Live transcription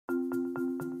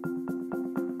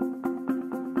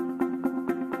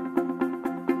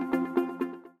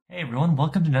Hey everyone,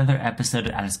 welcome to another episode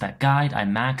of Out of Spec Guide.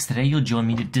 I'm Max. Today you'll join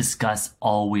me to discuss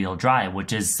all-wheel drive,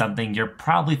 which is something you're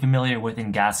probably familiar with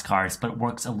in gas cars, but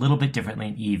works a little bit differently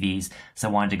in EVs, so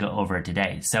I wanted to go over it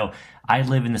today. So I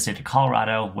live in the state of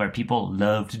Colorado, where people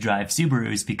love to drive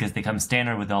Subarus because they come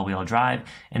standard with all-wheel drive,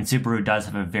 and Subaru does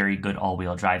have a very good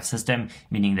all-wheel drive system,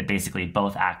 meaning that basically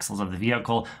both axles of the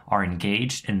vehicle are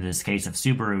engaged, in this case of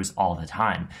Subarus, all the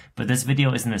time. But this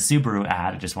video isn't a Subaru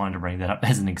ad, I just wanted to bring that up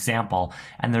as an example,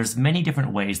 and there's many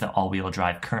different ways that all-wheel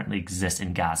drive currently exists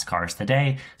in gas cars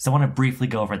today, so I want to briefly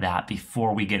go over that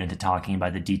before we get into talking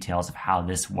about the details of how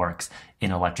this works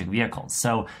in electric vehicles.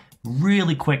 So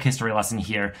really quick history lesson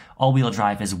here. All-wheel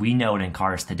drive as we know it in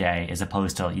cars today, as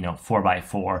opposed to,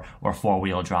 4x4 or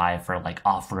four-wheel drive for like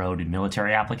off-road and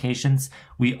military applications.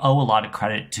 We owe a lot of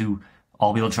credit to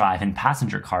all-wheel drive in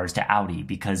passenger cars to Audi,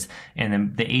 because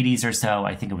in the 80s or so,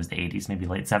 I think it was the 80s, maybe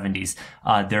late 70s,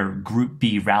 their Group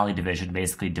B rally division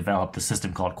basically developed a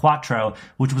system called Quattro,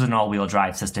 which was an all-wheel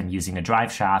drive system using a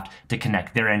drive shaft to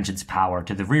connect their engine's power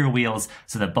to the rear wheels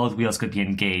so that both wheels could be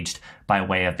engaged by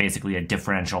way of basically a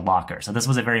differential locker. So this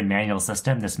was a very manual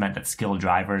system. This meant that skilled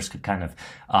drivers could kind of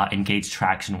engage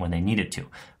traction when they needed to.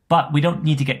 But we don't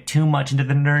need to get too much into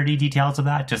the nerdy details of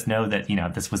that. Just know that,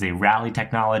 this was a rally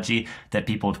technology that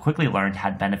people quickly learned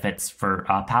had benefits for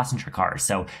passenger cars.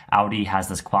 So Audi has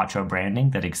this Quattro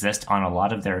branding that exists on a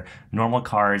lot of their normal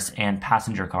cars and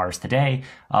passenger cars today.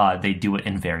 They do it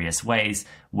in various ways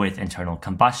with internal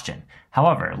combustion.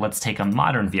 However, let's take a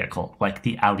modern vehicle like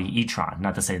the Audi e-tron.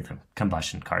 Not to say the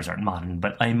combustion cars aren't modern,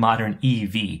 but a modern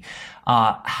EV.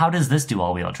 How does this do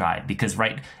all-wheel drive? Because,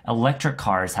 electric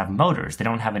cars have motors. They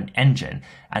don't have an engine.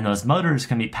 And those motors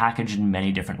can be packaged in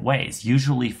many different ways.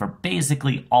 Usually for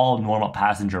basically all normal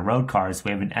passenger road cars,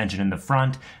 we have an engine in the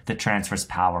front that transfers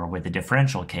power with a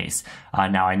differential case.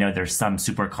 Now, I know there's some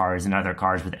supercars and other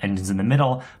cars with engines in the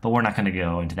middle, but we're not going to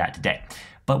go into that today.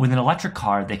 But with an electric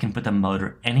car, they can put the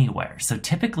motor anywhere. So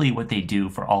typically what they do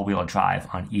for all-wheel drive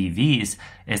on EVs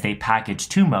is they package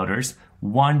two motors,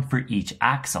 one for each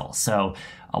axle. So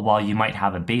while you might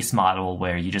have a base model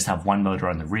where you just have one motor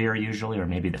on the rear usually, or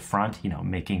maybe the front,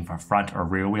 making for front or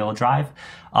rear wheel drive,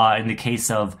 in the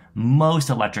case of most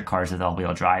electric cars with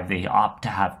all-wheel drive, they opt to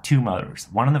have two motors,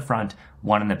 one in the front,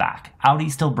 one in the back. Audi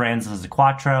still brands this as a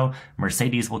Quattro.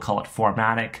 Mercedes will call it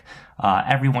 4MATIC.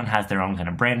 Everyone has their own kind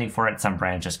of branding for it. Some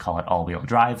brands just call it all-wheel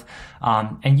drive.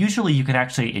 And usually you can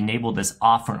actually enable this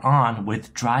off or on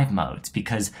with drive modes,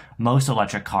 because most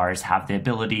electric cars have the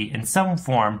ability in some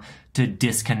form to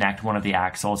disconnect one of the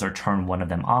axles or turn one of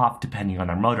them off depending on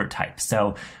their motor type.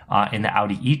 So in the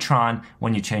Audi e-tron,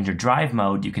 when you change your drive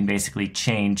mode, you can basically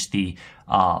change the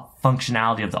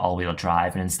functionality of the all-wheel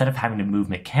drive, and instead of having to move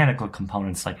mechanical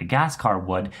components like a gas car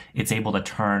would, it's able to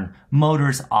turn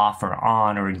motors off or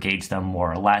on or engage them more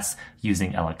or less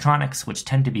using electronics, which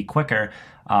tend to be quicker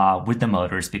with the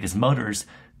motors, because motors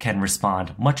can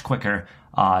respond much quicker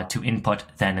to input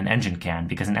than an engine can,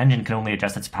 because an engine can only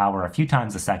adjust its power a few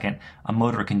times a second. A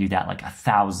motor can do that like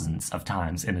thousands of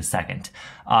times in a second.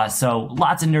 So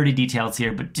lots of nerdy details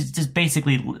here, but just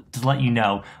basically to let you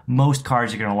know, most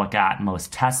cars you're going to look at,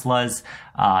 most Teslas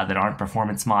that aren't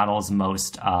performance models,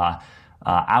 most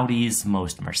Audis,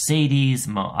 most Mercedes,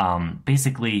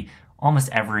 basically almost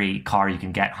every car you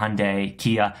can get, Hyundai,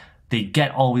 Kia, they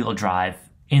get all-wheel drive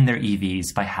in their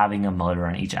EVs by having a motor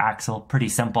on each axle. Pretty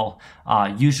simple.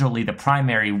 Usually the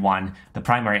primary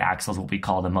axle is what we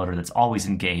call the motor that's always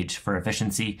engaged for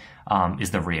efficiency,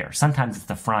 is the rear. Sometimes it's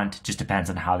the front, just depends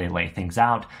on how they lay things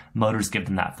out. Motors give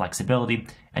them that flexibility,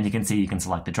 and you can see you can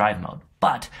select the drive mode.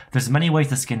 But there's many ways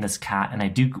to skin this cat, and I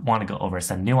do want to go over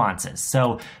some nuances.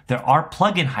 So there are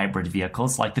plug-in hybrid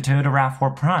vehicles like the Toyota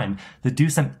RAV4 Prime that do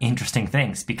some interesting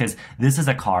things, because this is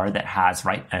a car that has,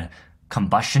 a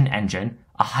combustion engine,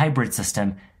 a hybrid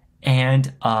system,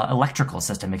 and electrical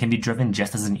system. It can be driven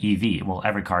just as an EV. Well,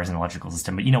 every car is an electrical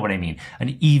system, but you know what I mean.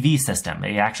 An EV system.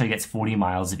 It actually gets 40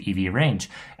 miles of EV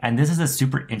range. And this is a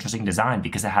super interesting design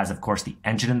because it has, of course, the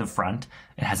engine in the front,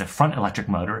 it has a front electric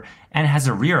motor, and it has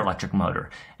a rear electric motor.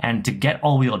 And to get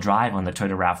all-wheel drive on the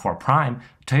Toyota RAV4 Prime,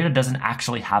 Toyota doesn't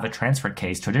actually have a transfer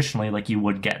case traditionally like you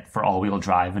would get for all-wheel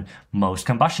drive in most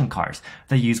combustion cars.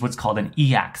 They use what's called an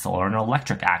e-axle or an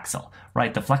electric axle,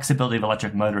 The flexibility of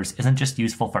electric motors isn't just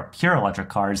useful for pure electric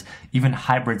cars, even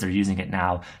hybrids are using it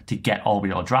now to get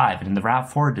all-wheel drive. And the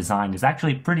RAV4 design is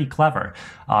actually pretty clever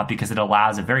because it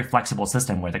allows a very flexible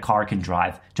system where the car can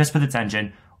drive just with its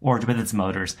engine or with its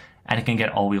motors, and it can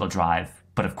get all-wheel drive.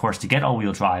 But of course, to get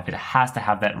all-wheel drive, it has to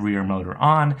have that rear motor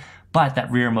on. but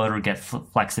that rear motor gets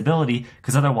flexibility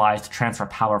because otherwise to transfer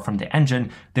power from the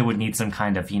engine, they would need some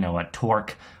kind of, a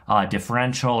torque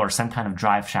differential or some kind of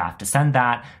drive shaft to send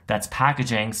that. That's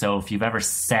packaging. So if you've ever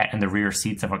sat in the rear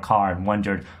seats of a car and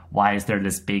wondered why is there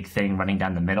this big thing running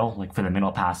down the middle, like for the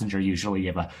middle passenger, usually you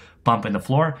have a bump in the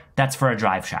floor, that's for a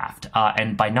drive shaft.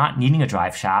 And by not needing a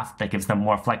drive shaft, that gives them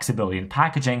more flexibility in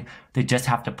packaging. They just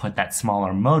have to put that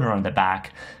smaller motor on the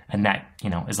back, and that,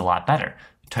 is a lot better.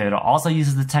 Toyota also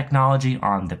uses the technology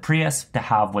on the Prius to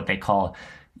have what they call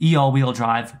e-all-wheel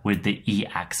drive with the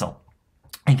e-axle.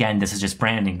 Again, this is just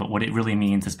branding, but what it really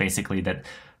means is basically that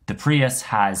the Prius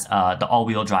has the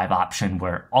all-wheel drive option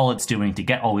where all it's doing to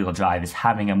get all-wheel drive is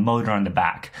having a motor on the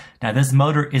back. Now, this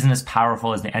motor isn't as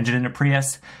powerful as the engine in a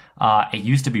Prius. It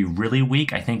used to be really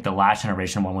weak. I think the last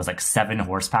generation one was like 7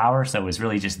 horsepower, so it was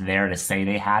really just there to say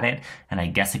they had it, and I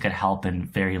guess it could help in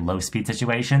very low-speed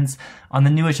situations. On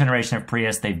the newest generation of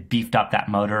Prius, they've beefed up that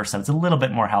motor, so it's a little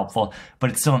bit more helpful,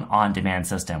 but it's still an on-demand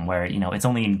system where, it's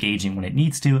only engaging when it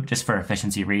needs to, just for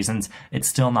efficiency reasons. It's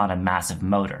still not a massive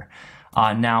motor.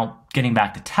 Now, getting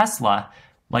back to Tesla,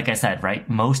 like I said, right,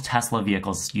 most Tesla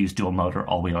vehicles use dual motor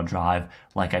all-wheel drive,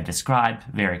 like I've described,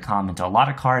 very common to a lot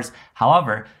of cars.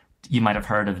 However, you might have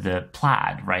heard of the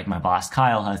Plaid, right? My boss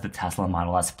Kyle has the Tesla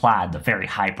Model S Plaid, the very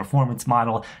high performance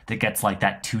model that gets like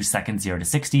that 2 seconds 0 to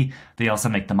 60. They also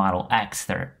make the Model X,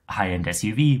 their high-end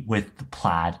SUV, with the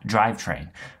Plaid drivetrain.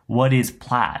 What is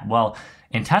Plaid? Well,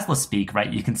 in Tesla speak,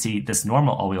 right, you can see this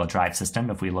normal all-wheel drive system.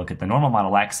 If we look at the normal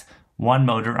Model X, one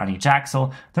motor on each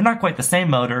axle. They're not quite the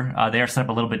same motor. They are set up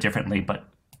a little bit differently, but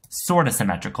sort of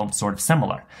symmetrical, sort of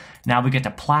similar. Now we get to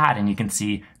Plaid, and you can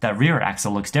see that rear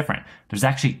axle looks different. There's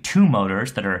actually 2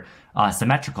 motors that are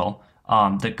symmetrical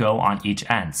that go on each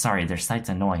end. Sorry, their site's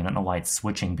annoying. I don't know why it's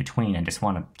switching between. I just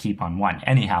want to keep on one.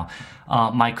 Anyhow,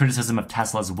 my criticism of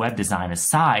Tesla's web design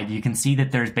aside, you can see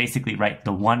that there's basically, right,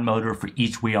 the one motor for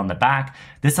each wheel on the back.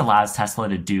 This allows Tesla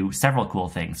to do several cool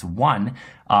things. One,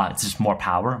 it's just more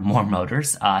power, more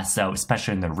motors. So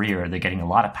especially in the rear, they're getting a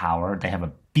lot of power. They have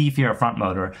a beefier front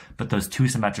motor, but those 2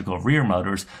 symmetrical rear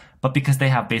motors. But because they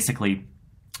have basically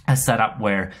a setup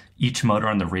where each motor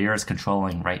on the rear is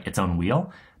controlling, right, its own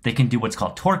wheel, they can do what's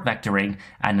called torque vectoring,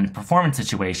 and in a performance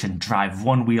situation, drive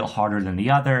one wheel harder than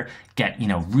the other, get,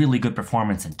 really good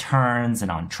performance in turns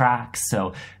and on tracks.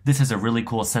 So this is a really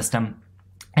cool system.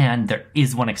 And there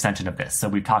is one extension of this. So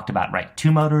we've talked about, right,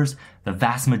 2 motors, the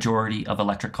vast majority of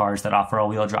electric cars that offer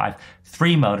all-wheel drive,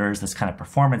 3 motors, this kind of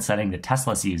performance setting that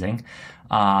Tesla's using,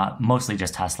 mostly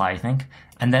just Tesla, I think.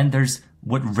 And then there's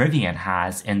what Rivian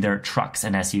has in their trucks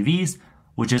and SUVs,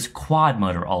 which is quad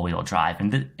motor all-wheel drive.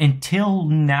 And until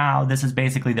now, this is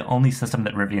basically the only system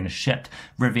that Rivian has shipped.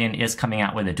 Rivian is coming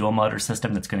out with a dual motor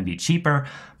system that's going to be cheaper,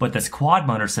 but this quad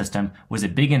motor system was a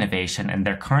big innovation, and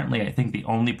they're currently, I think, the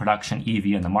only production EV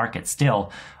in the market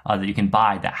still that you can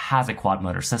buy that has a quad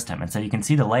motor system. And so you can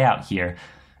see the layout here.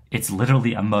 It's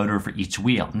literally a motor for each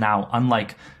wheel. Now,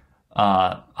 unlike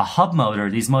a hub motor,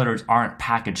 these motors aren't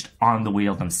packaged on the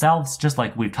wheel themselves, just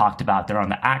like we've talked about, they're on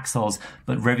the axles,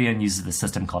 but Rivian uses the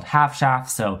system called half shaft,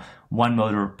 so one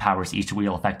motor powers each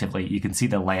wheel effectively. You can see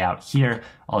the layout here.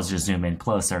 I'll just zoom in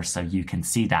closer so you can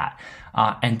see that.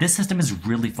 And this system is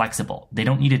really flexible. They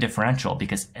don't need a differential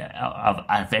because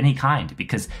of any kind,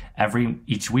 because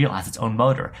each wheel has its own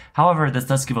motor. However, this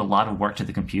does give a lot of work to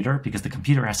the computer because the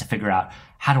computer has to figure out,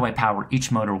 how do I power each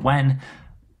motor when?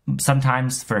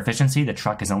 Sometimes for efficiency, the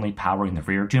truck is only powering the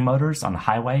rear 2 motors on the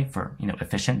highway for,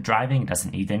 efficient driving. It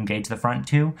doesn't need to engage the front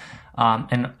 2.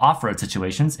 In off-road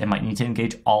situations, it might need to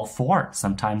engage all 4,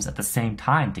 sometimes at the same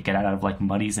time to get out of like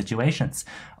muddy situations.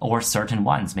 Or certain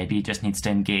ones, maybe it just needs to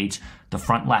engage the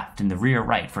front left and the rear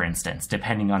right, for instance,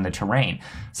 depending on the terrain.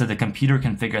 So the computer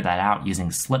can figure that out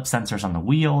using slip sensors on the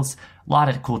wheels. A lot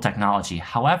of cool technology.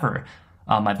 However,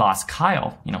 my boss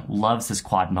Kyle, loves his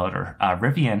quad motor.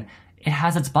 Rivian, it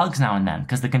has its bugs now and then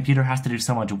because the computer has to do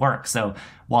so much work. So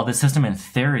while the system in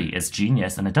theory is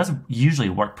genius and it does usually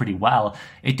work pretty well,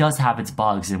 it does have its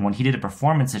bugs. And when he did a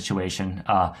performance situation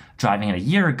driving it a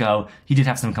year ago, he did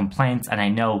have some complaints. And I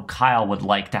know Kyle would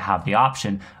like to have the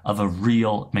option of a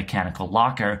real mechanical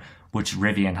locker, which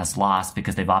Rivian has lost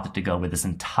because they've opted to go with this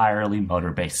entirely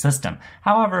motor-based system.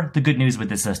 However, the good news with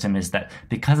this system is that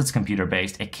because it's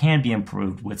computer-based, it can be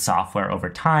improved with software over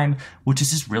time, which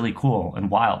is just really cool and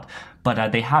wild.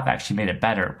 but they have actually made it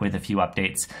better with a few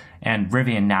updates. And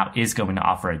Rivian now is going to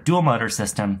offer a dual motor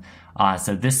system.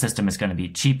 So this system is going to be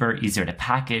cheaper, easier to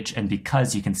package, and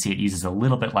because you can see it uses a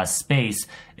little bit less space,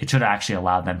 it should actually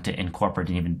allow them to incorporate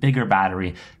an even bigger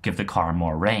battery, give the car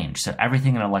more range. So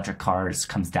everything in electric cars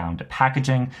comes down to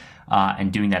packaging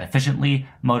and doing that efficiently.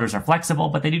 Motors are flexible,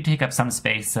 but they do take up some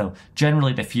space. So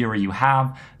generally, the fewer you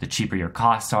have, the cheaper your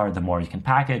costs are, the more you can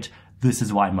package. This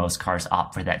is why most cars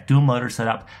opt for that dual motor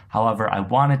setup. However, I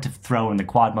wanted to throw in the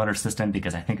quad motor system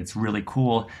because I think it's really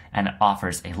cool and it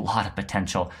offers a lot of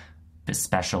potential,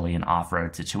 especially in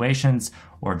off-road situations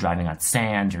or driving on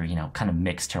sand or, kind of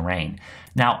mixed terrain.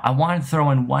 Now, I wanted to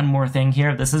throw in one more thing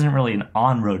here. This isn't really an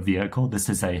on-road vehicle. This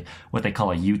is what they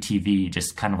call a UTV,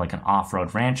 just kind of like an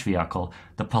off-road ranch vehicle,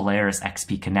 the Polaris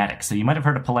XP Kinetic. So you might have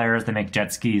heard of Polaris. They make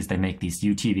jet skis. They make these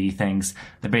UTV things.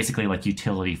 They're basically like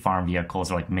utility farm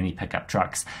vehicles or like mini pickup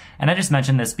trucks. And I just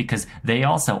mentioned this because they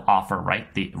also offer,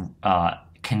 right, the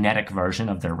kinetic version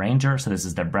of their Ranger. So this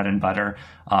is their bread and butter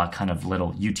kind of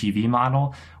little UTV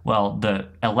model. Well, the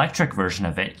electric version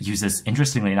of it uses,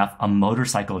 interestingly enough, a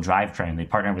motorcycle drivetrain. They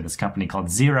partnered with this company called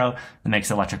Zero that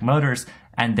makes electric motors,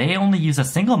 and they only use a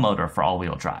single motor for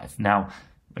all-wheel drive. Now,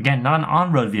 again, not an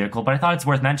on-road vehicle, but I thought it's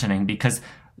worth mentioning because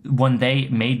when they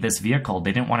made this vehicle,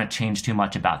 they didn't want to change too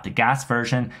much about the gas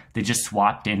version. They just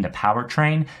swapped in the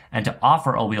powertrain, and to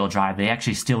offer all-wheel drive, they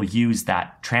actually still use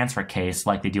that transfer case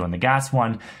like they do on the gas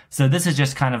one. So this is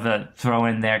just kind of a throw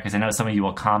in there because I know some of you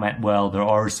will comment, well, there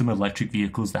are some electric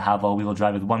vehicles that have all-wheel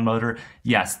drive with one motor.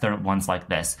 Yes, there are ones like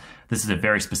this. This is a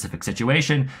very specific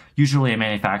situation. Usually a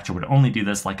manufacturer would only do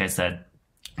this, like I said,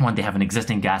 when they have an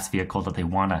existing gas vehicle that they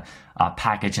want to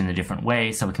package in a different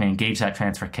way so it can engage that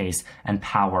transfer case and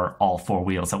power all four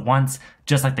wheels at once,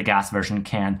 just like the gas version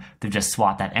can. They've just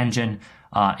swapped that engine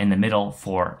in the middle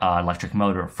for electric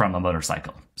motor from a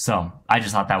motorcycle. So I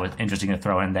just thought that was interesting to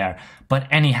throw in there. But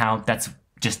anyhow, that's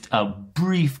just a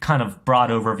brief kind of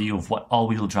broad overview of what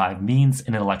all-wheel drive means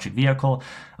in an electric vehicle.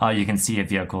 You can see a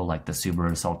vehicle like the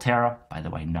Subaru Solterra, by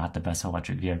the way, not the best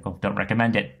electric vehicle, don't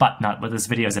recommend it, but not what this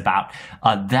video is about.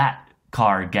 That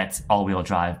car gets all-wheel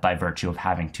drive by virtue of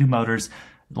having two motors,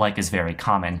 like is very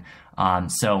common.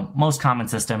 So most common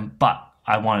system, but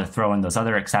I wanted to throw in those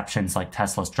other exceptions like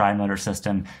Tesla's tri-motor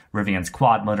system, Rivian's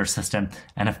quad motor system,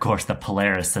 and of course the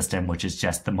Polaris system, which is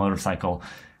just the motorcycle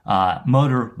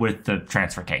motor with the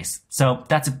transfer case. So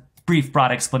that's a brief,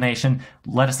 broad explanation.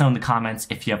 Let us know in the comments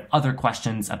if you have other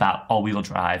questions about all-wheel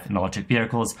drive and electric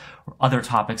vehicles or other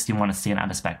topics you want to see an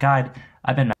out-of-spec guide.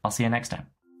 I've been Matt. I'll see you next time.